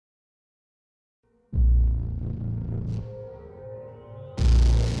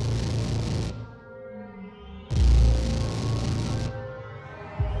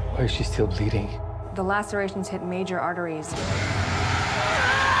Why is she still bleeding? The lacerations hit major arteries.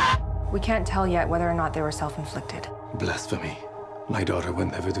 We can't tell yet whether or not they were self-inflicted. Blasphemy. My daughter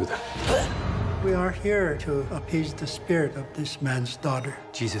would never do that. We are here to appease the spirit of this man's daughter.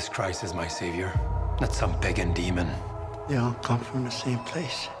 Jesus Christ is my savior, not some pagan demon. They all come from the same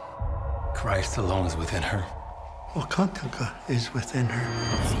place. Christ alone is within her. Wakantaka is within her.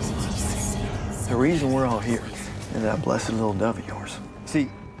 The reason we're all here is that blessed little dove of yours.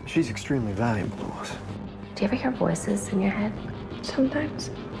 See, she's extremely valuable to us. Do you ever hear voices in your head? Sometimes.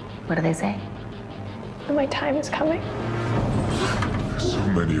 What do they say? That my time is coming. So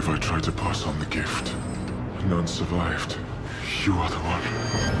many have I tried to pass on the gift. None survived. You are the one.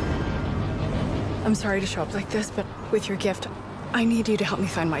 I'm sorry to show up like this, but with your gift, I need you to help me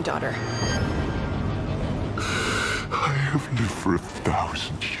find my daughter. I have lived for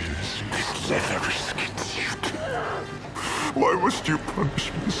 1,000 years. It never risks you. Why must you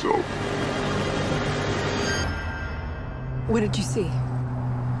punish me so? What did you see?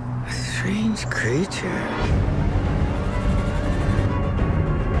 A strange creature.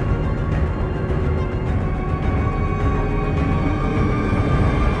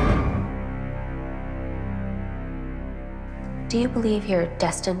 Do you believe you're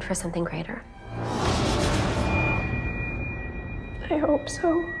destined for something greater? I hope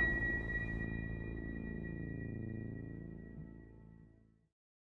so.